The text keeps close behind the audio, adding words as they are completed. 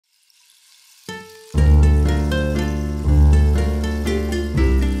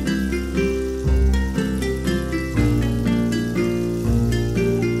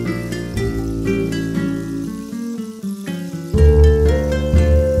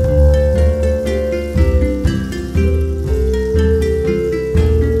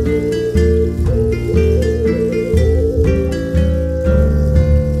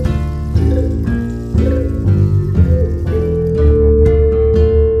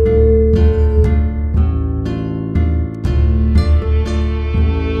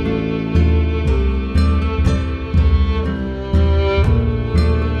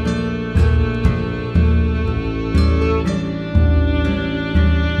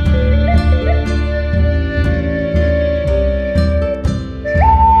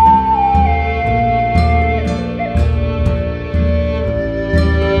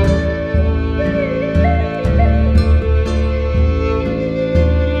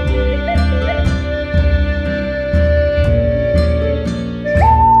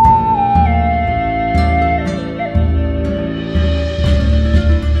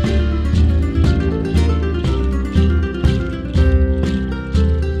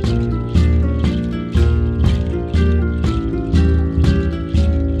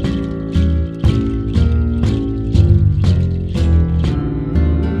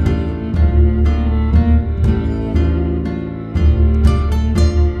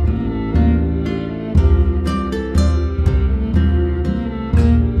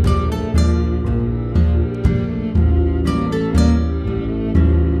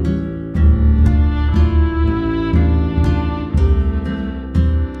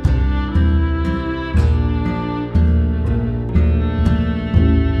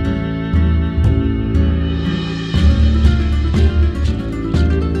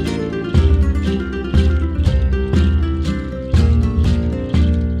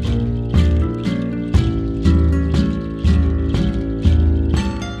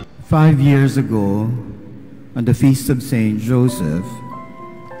5 years ago, on the feast of Saint Joseph,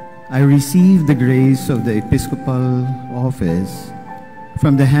 I received the grace of the episcopal office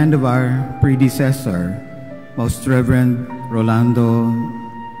from the hand of our predecessor, Most Reverend Rolando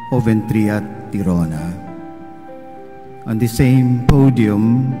Oventria Tirona. On the same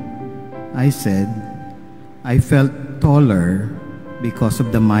podium, I said, I felt taller because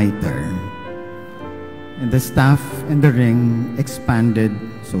of the mitre, and the staff and the ring expanded,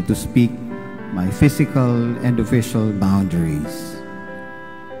 so to speak, my physical and official boundaries.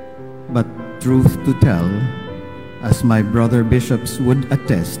 But truth to tell, as my brother bishops would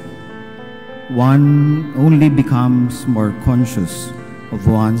attest, one only becomes more conscious of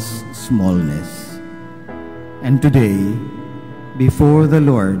one's smallness. And today, before the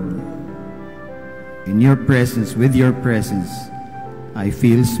Lord, in your presence, with your presence, I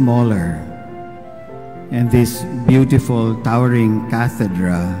feel smaller. And this beautiful towering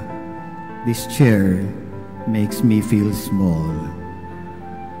cathedra, this chair, makes me feel small.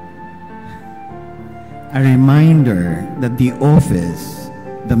 A reminder that the office,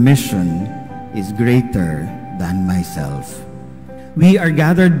 the mission, is greater than myself. We are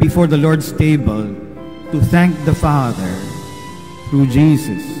gathered before the Lord's table to thank the Father through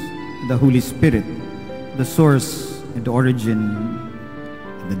Jesus, the Holy Spirit, the source and origin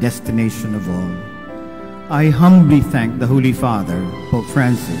and the destination of all. I humbly thank the Holy Father, Pope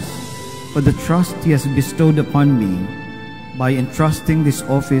Francis, for the trust he has bestowed upon me by entrusting this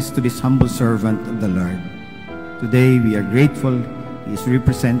office to this humble servant of the Lord. Today we are grateful he is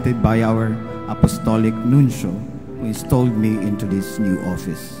represented by our Apostolic Nuncio, who installed me into this new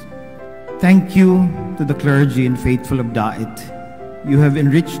office. Thank you to the clergy and faithful of Dait. You have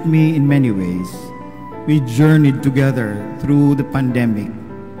enriched me in many ways. We journeyed together through the pandemic.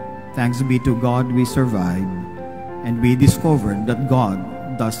 Thanks be to God we survived, and we discovered that God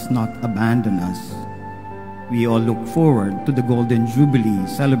does not abandon us. We all look forward to the Golden Jubilee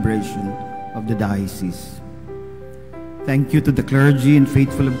celebration of the diocese. Thank you to the clergy and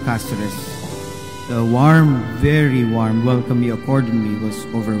faithful of Caceres. The warm, very warm welcome you accorded me was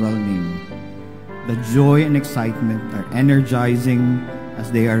overwhelming. The joy and excitement are energizing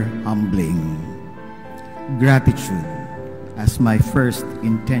as they are humbling. Gratitude as my first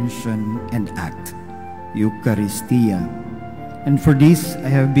intention and act, Eucharistia. And for this I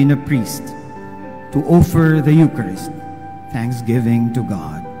have been a priest, to offer the Eucharist, thanksgiving to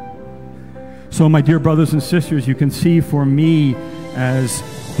God. So my dear brothers and sisters, you can see for me as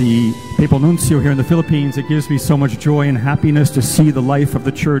the Papal Nuncio here in the Philippines, it gives me so much joy and happiness to see the life of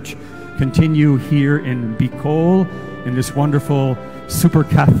the Church continue here in Bicol, in this wonderful super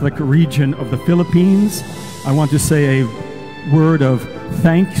Catholic region of the Philippines. I want to say a word of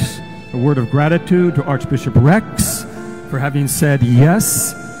thanks, a word of gratitude to Archbishop Rex for having said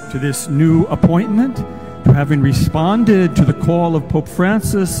yes to this new appointment, to having responded to the call of Pope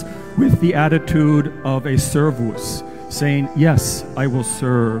Francis with the attitude of a servus, saying, yes, I will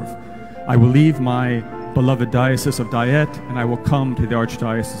serve. I will leave my beloved Diocese of Dait, and I will come to the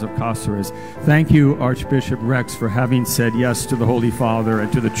Archdiocese of Caceres. Thank you, Archbishop Rex, for having said yes to the Holy Father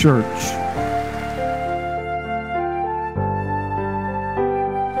and to the Church.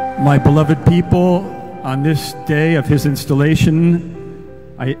 My beloved people, on this day of his installation,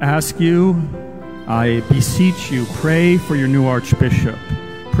 I ask you, I beseech you, pray for your new Archbishop.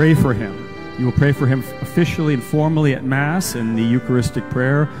 Pray for him. You will pray for him officially and formally at Mass in the Eucharistic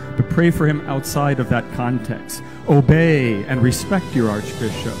prayer, but pray for him outside of that context. Obey and respect your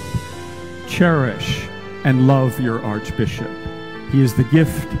Archbishop. Cherish and love your Archbishop. He is the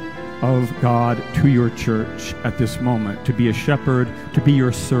gift of God to your Church at this moment, to be a shepherd, to be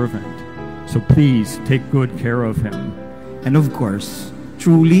your servant. So please take good care of him. And of course,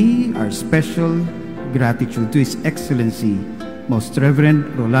 truly our special gratitude to His Excellency, Most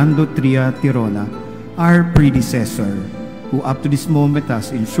Reverend Rolando Tria Tirona, our predecessor, who up to this moment has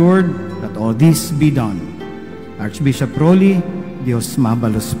ensured that all this be done. Archbishop Rolly, Dios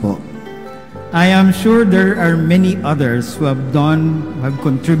mabalos po. I am sure there are many others who have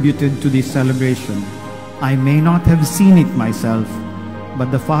contributed to this celebration. I may not have seen it myself,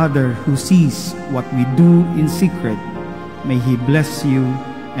 but the Father who sees what we do in secret, may He bless you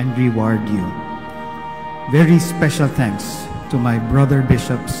and reward you. Very special thanks to my brother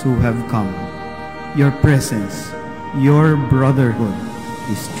bishops who have come. Your presence, your brotherhood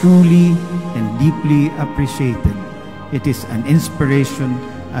is truly and deeply appreciated. It is an inspiration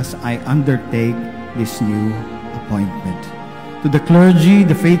as I undertake this new appointment. To the clergy,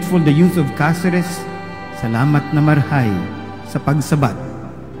 the faithful, the youth of Caceres, salamat na marhay sa pagsabat,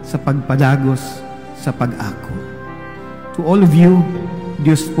 sa pagpadagos, sa pag-ako. To all of you,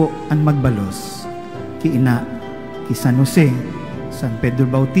 Diyos po ang magbalos, ki ina, ki San Jose, San Pedro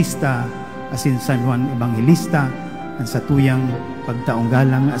Bautista, asin San Juan Evangelista, ang sa tuyang pagtaong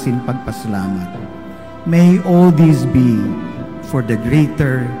galang asin pagpasalamat. May all these be for the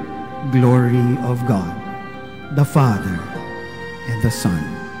greater glory of God, the Father, and the Son,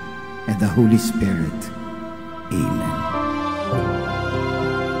 and the Holy Spirit. Amen.